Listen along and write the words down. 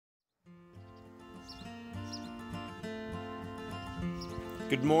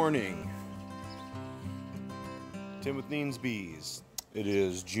Good morning. Tim with Neen's Bees. It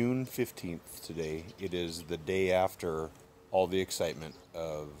is June 15th today. It is the day after all the excitement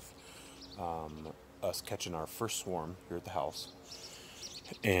of us catching our first swarm here at the house.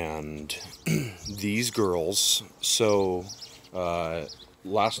 And these girls,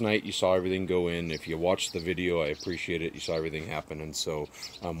 last night you saw everything go in. If you watched the video, I appreciate it. You saw everything happen. And so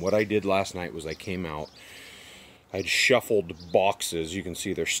what I did last night was I came out. I'd shuffled boxes. You can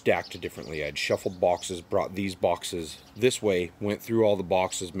see they're stacked differently. I'd shuffled boxes, brought these boxes this way, went through all the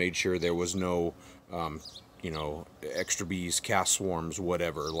boxes, made sure there was no, extra bees, cast swarms,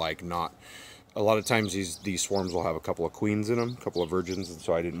 whatever. Like, not a lot of times these swarms will have a couple of queens in them, a couple of virgins, and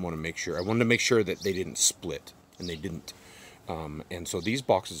so I didn't want to make sure. I wanted to make sure that they didn't split, and they didn't. And so these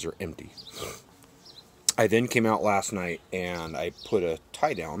boxes are empty. I then came out last night and I put a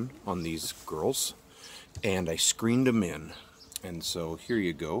tie down on these girls. And I screened them in, and so here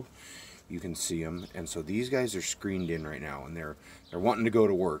you go. You can see them, and so these guys are screened in right now, and they're wanting to go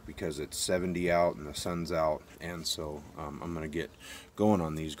to work because it's 70 out and the sun's out, and so I'm gonna get going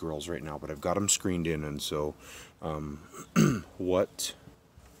on these girls right now. But I've got them screened in, and so what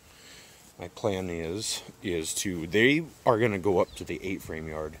my plan is to they are gonna go up to the 8-frame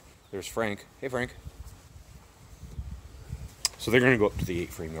yard. There's Frank. Hey, Frank. So they're gonna go up to the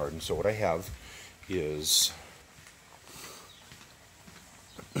 8-frame yard, and so what I have is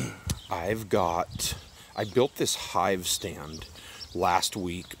I built this hive stand last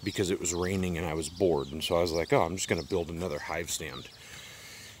week because it was raining and I was bored, and so I was like, oh, I'm just gonna build another hive stand.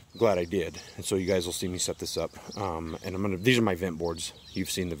 Glad I did. And so you guys will see me set this up, and these are my vent boards.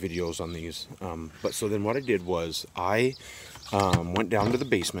 You've seen the videos on these, but so then what I did was I went down to the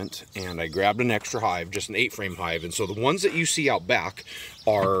basement and I grabbed an extra hive, just an 8-frame hive. And so the ones that you see out back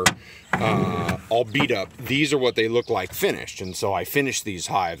are all beat up. These are what they look like finished. And so I finished these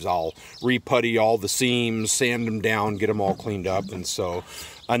hives. I'll re-putty all the seams, sand them down, get them all cleaned up.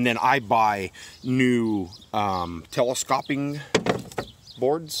 And then I buy new telescoping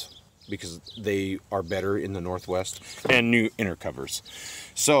boards because they are better in the Northwest, and new inner covers.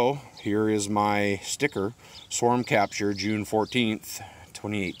 So here is my sticker: Swarm Capture, June 14th,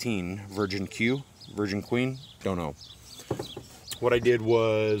 2018, Virgin Q, Virgin Queen, don't know. What I did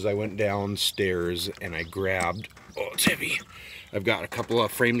was I went downstairs and I grabbed, oh, it's heavy. I've got a couple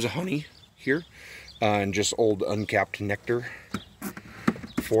of frames of honey here, and just old uncapped nectar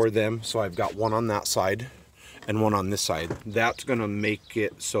for them. So I've got one on that side and one on this side. That's gonna make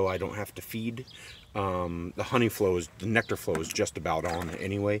it so I don't have to feed. The nectar flow is just about on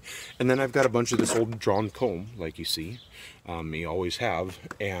anyway. And then I've got a bunch of this old drawn comb, like you see, you always have.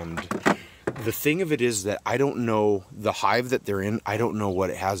 And the thing of it is that I don't know, the hive that they're in, I don't know what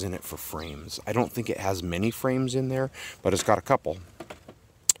it has in it for frames. I don't think it has many frames in there, but it's got a couple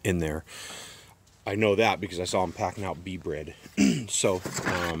in there. I know that because I saw them packing out bee bread. So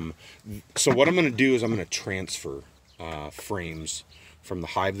what I'm going to do is I'm going to transfer frames from the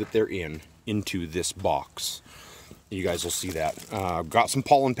hive that they're in into this box. You guys will see that. I've got some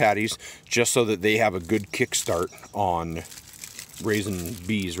pollen patties just so that they have a good kickstart on raising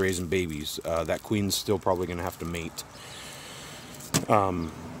bees, raising babies. That queen's still probably going to have to mate. But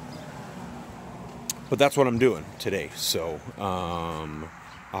that's what I'm doing today. So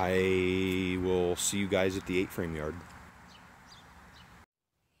I will see you guys at the 8-frame yard.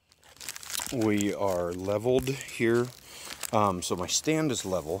 We are leveled here. So my stand is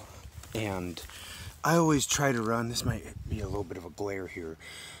level, and I always try to run, this might be a little bit of a glare here.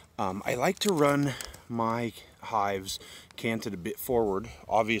 I like to run my hives canted a bit forward,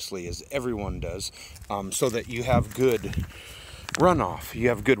 obviously, as everyone does, so that you have good runoff, you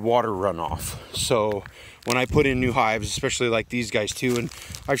have good water runoff. So when I put in new hives, especially like these guys too, and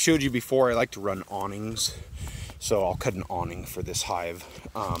I've showed you before, I like to run awnings. So I'll cut an awning for this hive,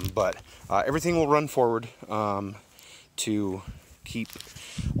 but everything will run forward to keep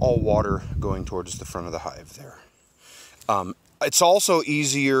all water going towards the front of the hive there. It's also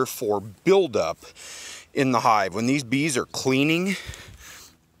easier for buildup in the hive. When these bees are cleaning,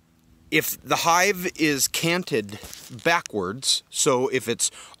 if the hive is canted backwards, so if it's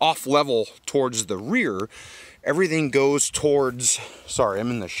off level towards the rear, everything goes towards, sorry,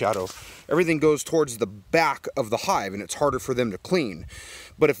 I'm in the shadow. Everything goes towards the back of the hive, and it's harder for them to clean.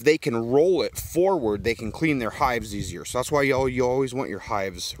 But if they can roll it forward, they can clean their hives easier. So that's why you always want your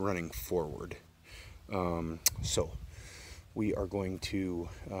hives running forward. So we are going to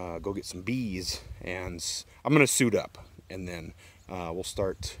go get some bees, and I'm going to suit up, and then we'll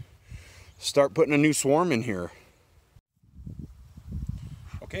start putting a new swarm in here.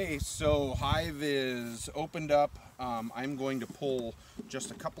 Okay, so hive is opened up. I'm going to pull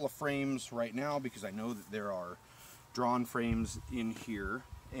just a couple of frames right now because I know that there are drawn frames in here.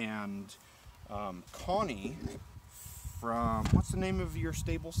 And Connie from, what's the name of your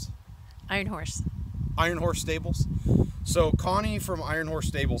stables? Iron Horse. Iron Horse Stables. So Connie from Iron Horse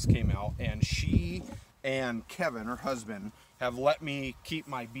Stables came out, and she and Kevin, her husband, have let me keep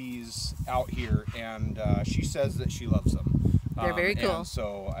my bees out here, and she says that she loves them. They're very cool. And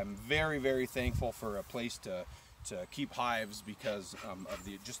so I'm very, very thankful for a place to keep hives because of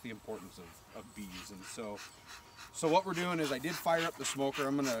just the importance of bees. And so what we're doing is I did fire up the smoker.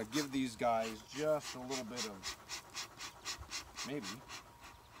 I'm gonna give these guys just a little bit of,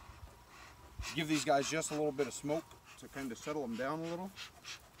 give these guys just a little bit of smoke to kind of settle them down a little.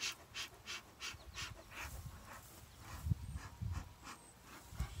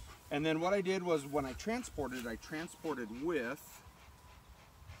 And then what I did was when I transported with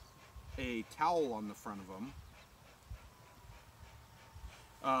a towel on the front of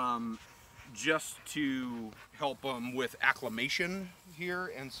them, just to help them with acclimation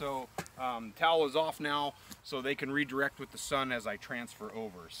here. And so towel is off now, so they can redirect with the sun as I transfer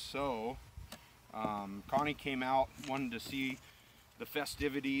over. So Connie came out, wanted to see the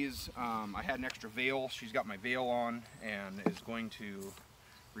festivities. I had an extra veil. She's got my veil on and is going to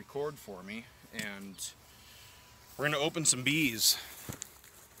record for me, and we're going to open some bees.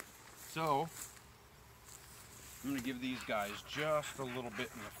 So I'm going to give these guys just a little bit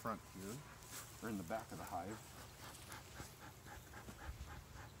in the front here, or in the back of the hive.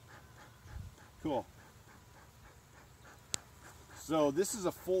 Cool. So this is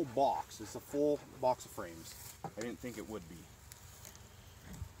a full box. It's a full box of frames. I didn't think it would be.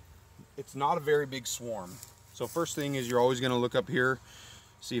 It's not a very big swarm. So first thing is you're always going to look up here,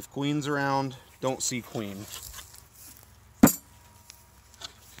 see if queen's around. Don't see queen.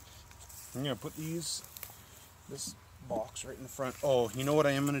 I'm going to put this box right in the front. Oh, you know what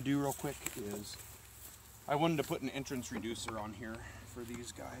I am going to do real quick is I wanted to put an entrance reducer on here for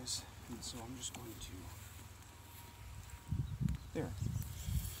these guys. And so I'm just going to, there,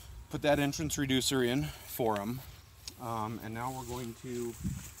 put that entrance reducer in for them. And now we're going to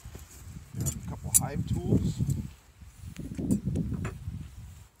grab a couple hive tools.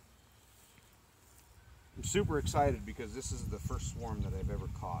 I'm super excited because this is the first swarm that I've ever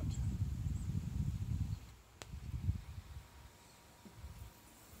caught.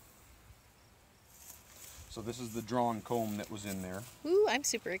 So this is the drawn comb that was in there. Ooh, I'm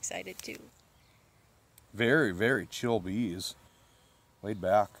super excited too. Very, very chill bees. Laid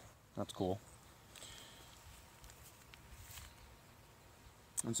back. That's cool.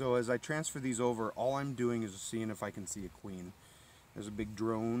 And so as I transfer these over, all I'm doing is seeing if I can see a queen. There's a big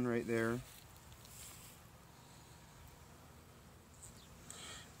drone right there.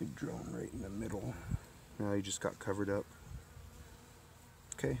 Big drone right in the middle. Now he just got covered up.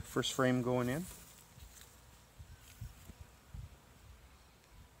 Okay, first frame going in.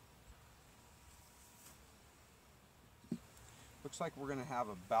 Looks like we're going to have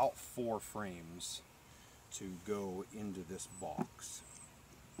about 4 frames to go into this box.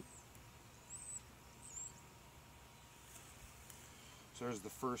 So there's the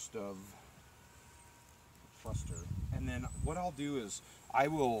first of the cluster. And then what I'll do is I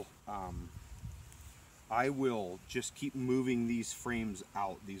will just keep moving these frames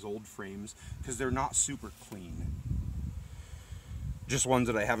out, these old frames, because they're not super clean. Just ones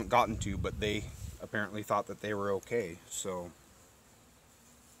that I haven't gotten to, but they apparently thought that they were okay. So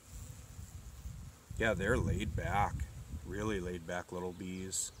yeah, they're laid back, really laid back little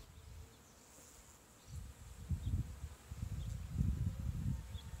bees.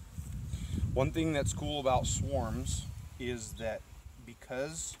 One thing that's cool about swarms is that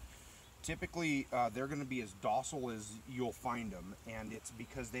because typically they're going to be as docile as you'll find them, and it's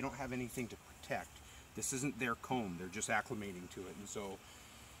because they don't have anything to protect. This isn't their comb, they're just acclimating to it. And so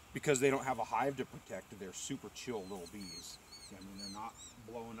because they don't have a hive to protect, they're super chill little bees. I mean, they're not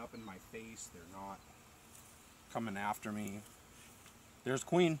blowing up in my face, they're not coming after me. There's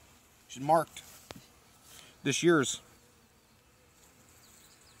queen. She's marked. This year's.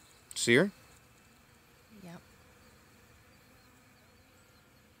 See her? Yep.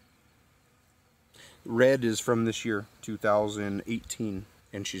 Red is from this year, 2018,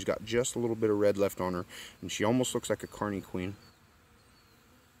 and she's got just a little bit of red left on her, and she almost looks like a carny queen.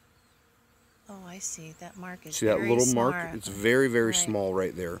 Oh, I see. That mark is see that little smart. mark? It's very, very right. small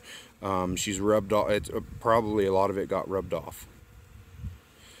right there. She's rubbed off. It's probably a lot of it got rubbed off.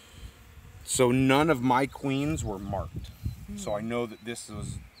 So none of my queens were marked. So I know that this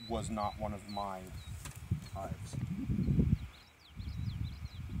was not one of my hives.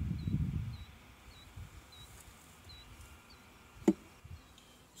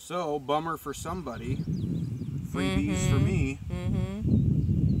 So, bummer for somebody. Free bees for me. So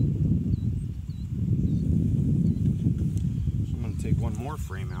I'm going to take one more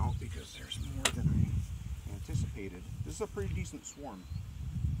frame out because there's more than I anticipated. This is a pretty decent swarm.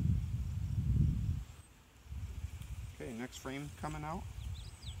 Okay, next frame coming out.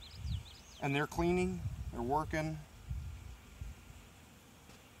 And they're cleaning, they're working.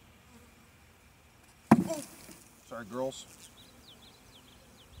 Oh, sorry, girls.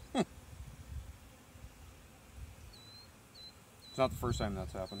 It's not the first time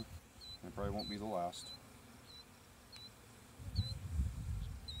that's happened. It probably won't be the last.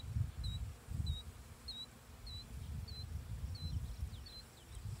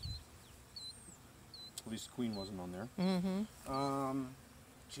 At least the queen wasn't on there.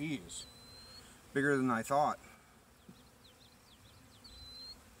 Geez. Bigger than I thought.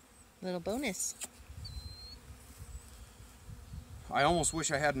 Little bonus. I almost wish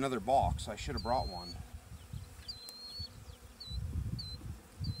I had another box. I should have brought one.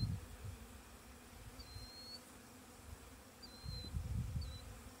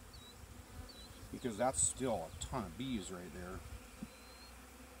 Because that's still a ton of bees right there.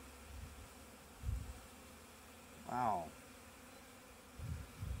 Wow.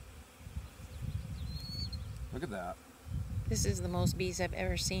 Look at that. This is the most bees I've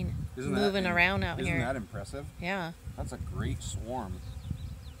ever seen Isn't moving around out here. Isn't that impressive? Yeah. That's a great swarm.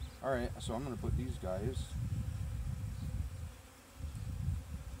 Alright, so I'm going to put these guys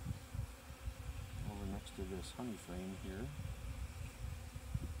over next to this honey frame here.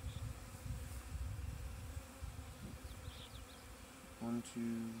 One,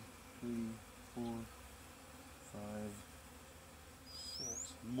 two, three, 4, 5,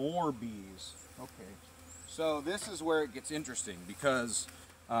 6. More bees. Okay. So this is where it gets interesting because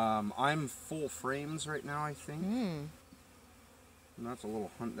I'm full frames right now, I think. And that's a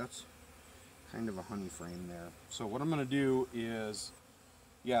little that's kind of a honey frame there. So what I'm going to do is,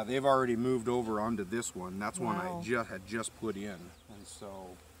 yeah, they've already moved over onto this one. That's one I had just put in. And so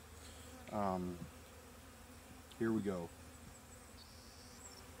here we go.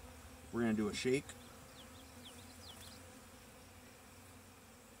 We're going to do a shake.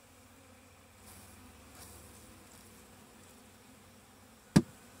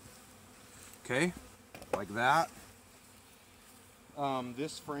 Okay, like that.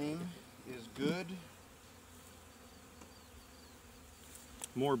 This frame is good.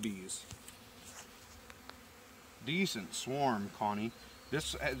 More bees. Decent swarm, Connie.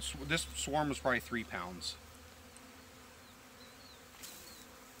 This swarm was probably 3 pounds.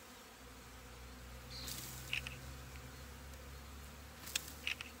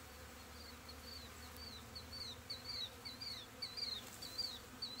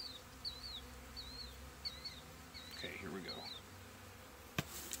 Okay, here we go.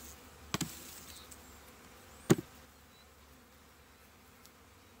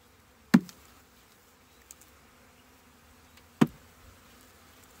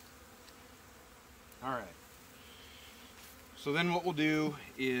 All right. So then what we'll do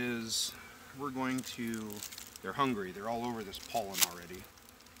is we're going to, they're hungry. They're all over this pollen already.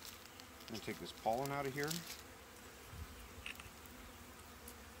 I'm going to take this pollen out of here.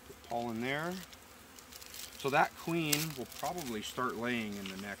 Put pollen there. So that queen will probably start laying in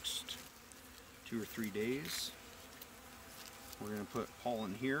the next 2 or 3 days. We're going to put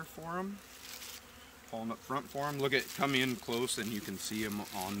pollen here for them. Pollen up front for them. Look at, come in close and you can see them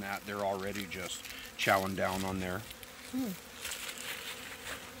on that. They're already just chowing down on there.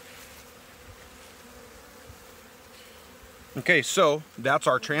 Okay, so that's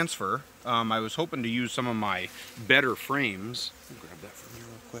our transfer. I was hoping to use some of my better frames. I'll grab that from here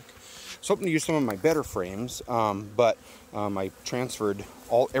real quick. I was hoping to use some of my better frames, but I transferred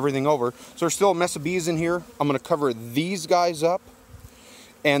everything over. So there's still a mess of bees in here. I'm going to cover these guys up,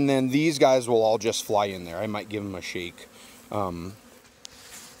 and then these guys will all just fly in there. I might give them a shake. But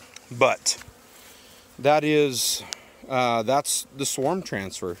that is, that's the swarm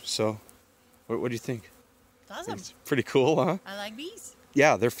transfer. So what do you think? Awesome. It's pretty cool, huh? I like bees.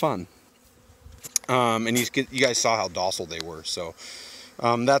 Yeah, they're fun. And you guys saw how docile they were. So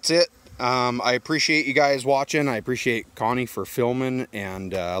that's it. I appreciate you guys watching. I appreciate Connie for filming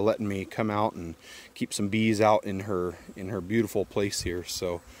and letting me come out and keep some bees out in her beautiful place here.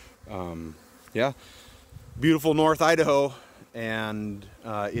 So yeah, beautiful North Idaho, and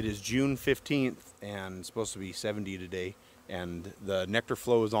it is June 15th and it's supposed to be 70 today. And the nectar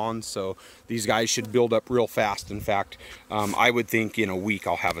flow is on, so these guys should build up real fast. In fact, I would think in a week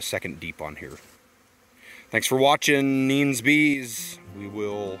I'll have a second deep on here. Thanks for watching Neen's Bees. We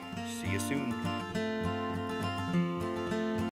will see you soon.